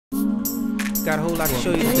Got a whole lot to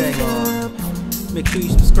show you today. Make sure you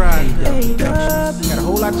subscribe. a-dubb Productions. Got a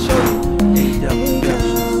whole lot to show you. a-dubb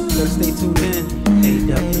Productions. Better stay tuned in.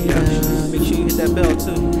 a-dubb Productions. Make sure you hit that bell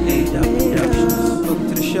too. a-dubb Productions. Welcome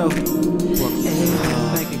to the show. Welcome.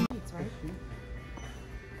 Thank you.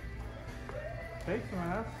 Thanks,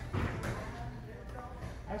 man.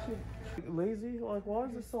 Actually, lazy? Like, why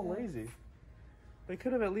is it so lazy? They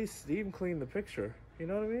could have at least steam cleaned the picture. You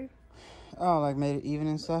know what I mean? Oh, like made it even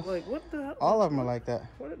and stuff? Like, what the hell? All of them are like that.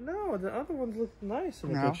 What? No, the other ones look nice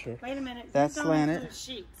in the picture. Wait a minute. That's slanted.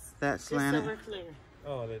 Sheets. That's Just slanted. so we're clear.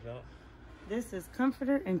 Oh, they don't? This is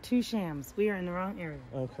comforter and 2 shams. We are in the wrong area.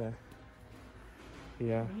 Okay.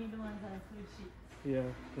 Yeah. We need the ones that include sheets. Yeah.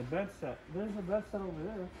 The bed set. There's a bed set over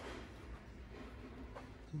there.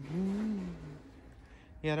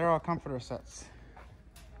 Yeah, they're all comforter sets.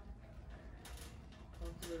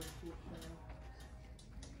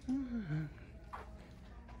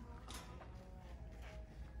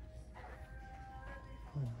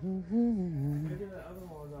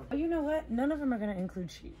 Oh, you know what? None of them are going to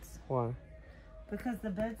include sheets. Why? Because the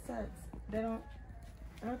bed sets, I don't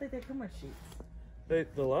think they come with sheets.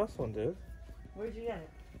 The last one did. Where'd you get it?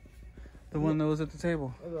 The one that was at the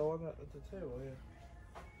table. Oh, the one at the table, yeah.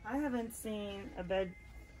 I haven't seen a bed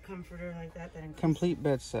comforter like that includes... Complete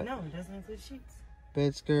bed set. No, it doesn't include sheets.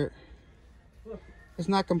 Bed skirt. Look. It's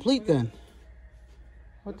not complete then.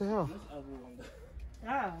 What the hell? This ugly one does.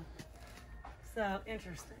 Oh. So,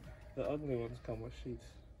 interesting. The ugly ones come with sheets.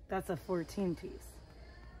 That's a 14 piece.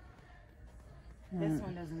 This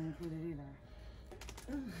one doesn't include it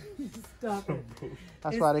either. Stop it.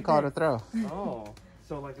 That's why they call it a throw. Oh,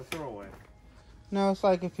 so like a throwaway. No, it's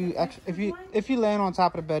like if you land on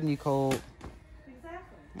top of the bed and you cold. Exactly.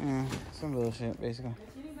 Yeah, some bullshit basically.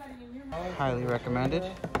 Highly recommended.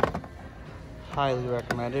 Highly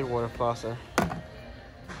recommended water flosser. Oh,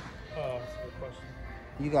 that's a good question.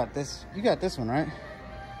 You got this. You got this one, right?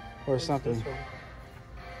 Or something. This one?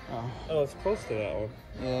 Oh. It's close to that one.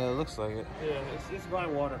 Yeah, it looks like it. Yeah, it's by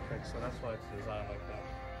Waterpick, so that's why it's designed like that.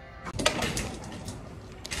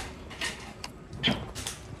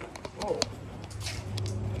 Oh.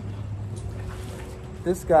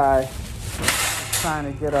 This guy is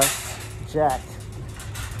trying to get us jacked.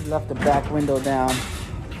 He left the back window down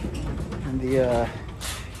in the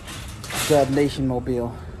Dub Nation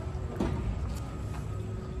mobile.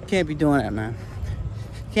 Can't be doing that, man.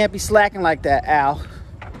 Can't be slacking like that, Al.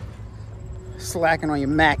 Slacking on your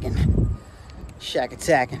macking. Shack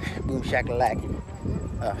attacking. Boom shack lacking.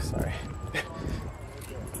 Oh, sorry.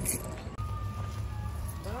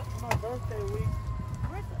 That's my birthday week.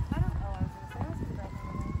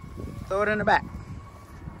 Throw it in the back.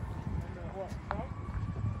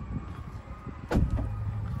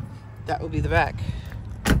 That would be the back.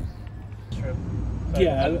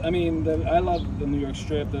 Yeah, I mean, I love the New York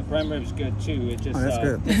strip. The prime rib's good too. It just that's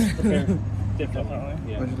good. It's prepared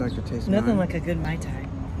differently. Yeah. Would you like to taste Nothing mine? like a good Mai Tai.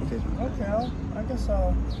 Okay, I guess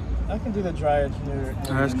I can do the dry edge near.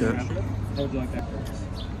 Oh, that's good. How would you like that?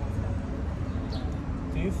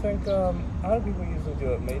 Do you think how do people usually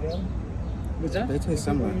do it? Medium? What's that? They taste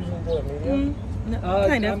People similar. usually do it medium. No,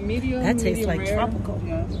 kind of. Medium. That tastes medium like rare. tropical.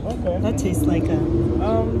 Yeah. Okay. That tastes like a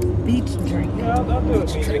beach drink. Yeah, I'll do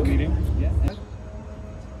it medium. Medium. Yeah.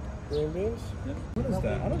 Green beans? Yep. What is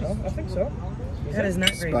that? I don't know. I think so. That is not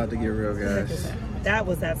It's great. about to get real, guys. That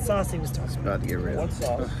was that sauce he was talking It's about. about to get real. What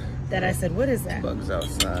sauce? That I said, what is that? Bugs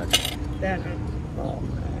outside. That. Oh,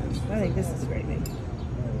 man. I think this is great, baby.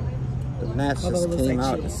 The match Although it just looks came like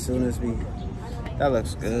out cheese. as soon as we... That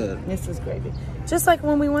looks good. This is gravy. Just like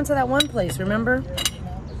when we went to that one place, remember?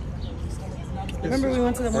 Remember we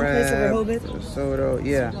went to that one place in Rehoboth? Soda,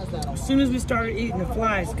 yeah. As soon as we started eating, the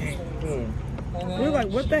flies came. We were like,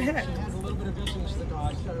 what the heck?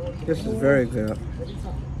 This is very good.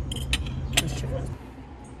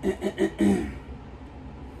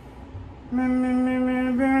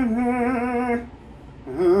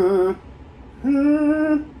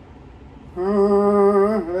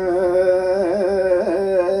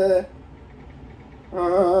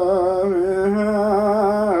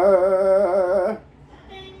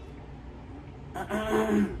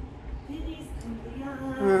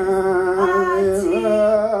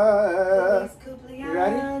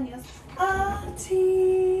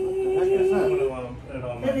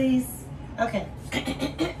 Okay.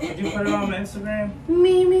 Did you put it on Instagram?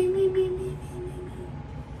 Me.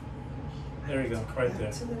 There we go, right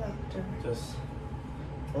there. Just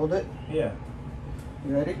Hold it. yeah.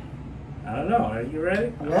 You ready? I don't know. Are you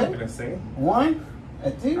ready? I'm not gonna sing. 1,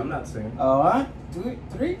 2. I'm not singing. 1, 2,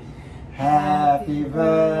 3. Happy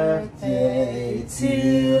birthday to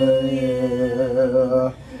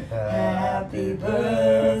you. Happy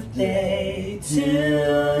birthday to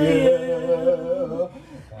you.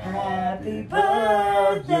 Happy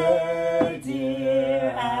birthday,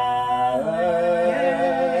 dear Allan.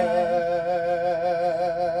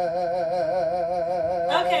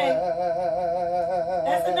 Okay,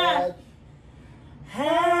 that's enough.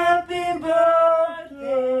 Happy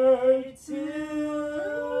birthday to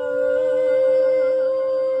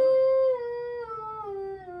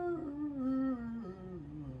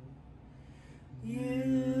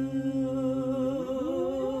you.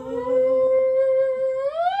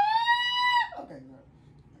 Okay, good.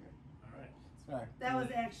 All right. Sorry. That was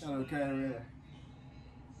extra. Okay, really.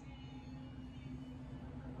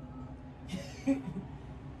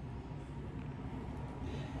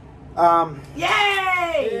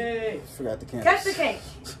 Yay! Forgot the candles. Cut the cake.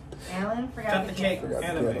 Allan forgot Cut the the cake. cake. Forgot the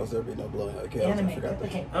Anime. candles. There'll be no blowing out the candles. I Anime, forgot cut the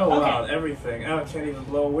the cake. Oh wow, Okay. everything. I can't even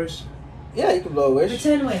blow a wish. Yeah, you can blow a wish.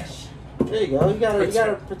 Pretend wish. There you go. You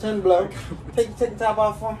gotta pretend blow. Take the top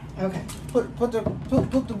off for him. Okay. Put the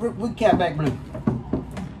wood cap back blue.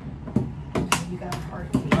 You got a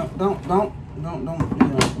heart cake. Don't. You know, maybe.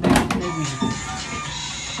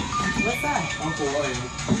 What's that? Uncle William.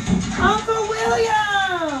 Uncle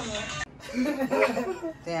William!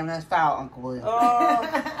 Damn, that's foul, Uncle William. Oh,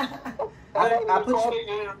 I put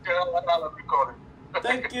you.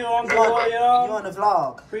 thank you, You Uncle on William. the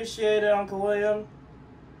vlog. Appreciate it, Uncle William.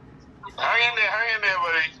 Hang in there,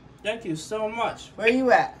 buddy. Thank you so much. Where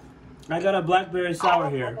you at? I got a blackberry sour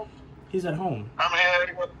here. He's at home. I'm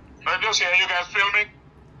here. I'm just here. You guys filming?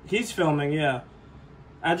 He's filming, yeah.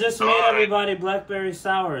 I just made Alright. everybody blackberry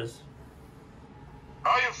sours.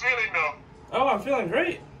 How you feeling, though? Oh, I'm feeling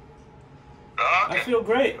great. Okay. I feel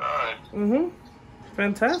great. All right. Mm-hmm.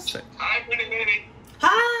 Fantastic. Hi, pretty lady.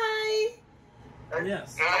 Hi!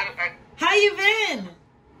 Yes. How you been?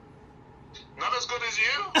 Not as good as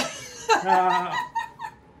you.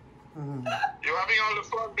 You're having all the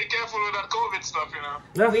fun. Be careful with that COVID stuff, you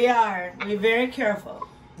know. We are. We're very careful.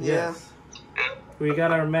 Yes. Yeah. We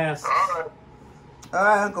got our masks. All right. All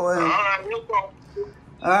right, Uncle All William. right. We'll go. All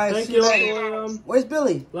right, Thank see you, you Uncle later. William. Where's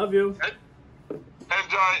Billy? Love you. And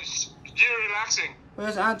you're relaxing.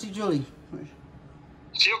 Where's Auntie Julie?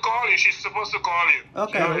 She'll call you. She's supposed to call you.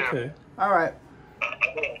 Okay. She's here. Okay. All right.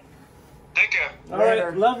 Take care. All Later.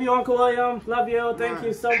 right. Love you, Uncle William. Love you. Thank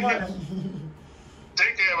you so much.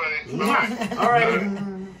 Take care, buddy. Bye. All right.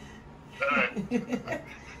 All right.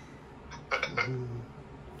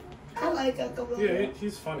 I like Uncle Yeah, William.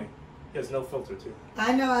 he's funny. He has no filter, too.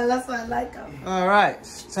 I know. That's why I like him. All right.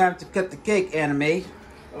 It's time to cut the cake, Anime.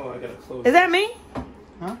 Oh, I gotta close. Is that me?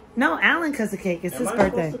 Huh? No, Allan cuts the cake. It's Am his I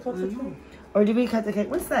birthday. supposed to cut the cake? Or did we cut the cake?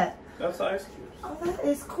 What's that? That's ice cubes. Oh, that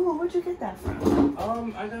is cool. Where'd you get that from?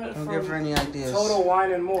 I got it Don't give her from any ideas. Total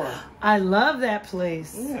Wine and More. I love that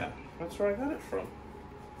place. Yeah, that's where I got it from.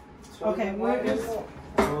 Okay, Total where Wine and is- More.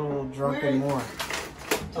 A little drunken more.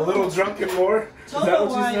 A little drunk and more? Is that Total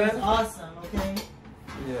what Wine you is said? awesome, okay?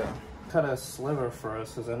 Yeah. Cut a sliver for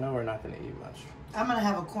us, because I know we're not going to eat much. I'm going to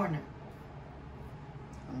have a corner.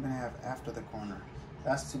 I'm gonna have after the corner.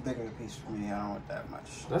 That's too big of a piece for me. I don't want that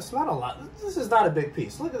much. That's not a lot. This is not a big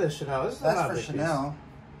piece. Look at this, Chanel. This is That's not a for big Chanel.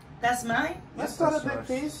 That's mine? Piece. That's Yes, not that's a big yours.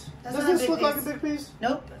 piece. That's Does not a this big look like a piece. big piece?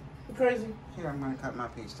 Nope. You're crazy. Here, I'm gonna cut my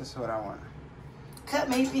piece. This is what I want. Cut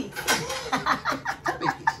me a piece.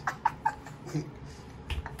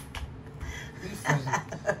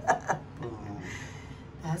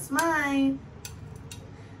 That's mine.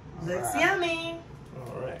 Looks yummy.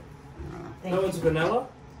 All right. Thank No, you. it's vanilla?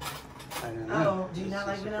 I don't know. Oh, do you not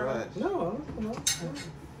like vanilla? Surprise. No, no.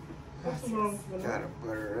 Nothing wrong with vanilla. Gotta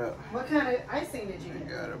butter it up. What kind of icing did you You get?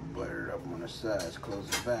 gotta butter it up on the sides. Close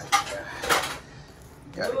it back.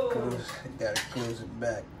 Gotta close it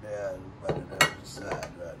back there. Butter it up on the side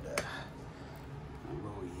right there.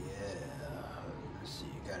 Oh yeah. Let's see.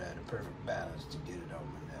 You gotta have the perfect balance to get it on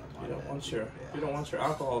there. You don't want your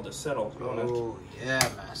alcohol to settle. You want Oh yeah,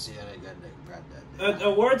 man. See how they got that.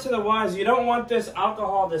 a word to the wise, you don't want this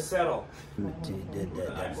alcohol to settle. Did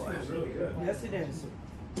that boy. It's really good. Yes, it is.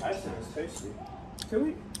 Icing is tasty. Can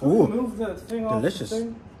we Ooh, move the thing off delicious. the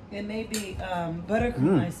thing? It may be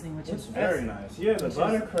buttercream icing, which It's is very nice. Yeah, the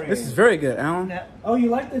buttercream. This is very good, Alan. That, Oh, you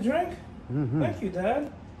like the drink? Mm-hmm. Thank you,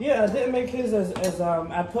 Dad. Yeah, I didn't make his as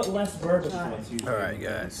I put less bourbon to it usually. All right,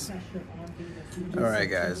 guys. All right,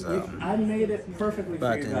 guys. I made it perfectly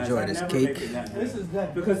About for you to guys. enjoy I this never cake. make it that this is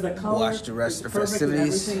good because the color. Watch the rest is of the perfect and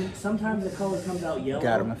festivities. everything. Sometimes the color comes out yellow.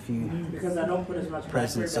 Got him a few Because I don't put as much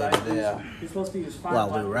presents blackberry, over but I there use- You're supposed to use 5 while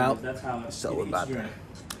we were blackberries. out. That's how it So it we're each about to drink.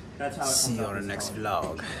 That's how it see comes you out on the this next color.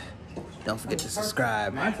 vlog. Don't forget to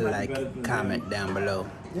subscribe, like, comment down below.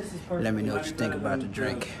 Let me know what you think about the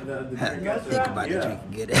drink. Think about the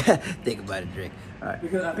drink. Get it? Think about the drink. All right.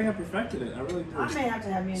 Because I think I perfected it. I really do. I may have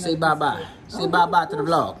to have me. Say bye-bye. Say bye-bye to the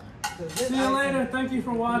vlog. See you later. Thank you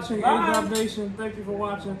for watching. A-dubb Nation. Thank you for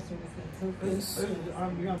watching.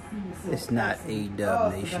 It's not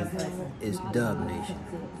A-dubb Nation. It's Dub Nation.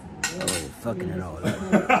 Oh, fucking it all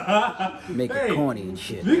up. Make it corny and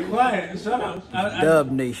shit. Be quiet. Shut up.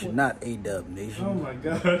 Dub Nation, not A-dubb Nation. Oh my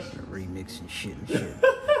gosh. Remixing shit and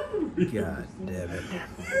shit. God damn it.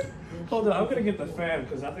 Hold on. I'm going to get the fan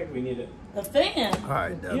because I think we need it. The fan? All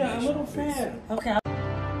right, Dub Yeah, Nation. a little fan. Okay.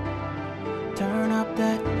 Turn up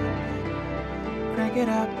that, crank it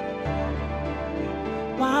up.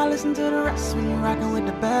 Why listen to the rest when you're rocking with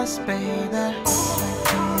the best, baby?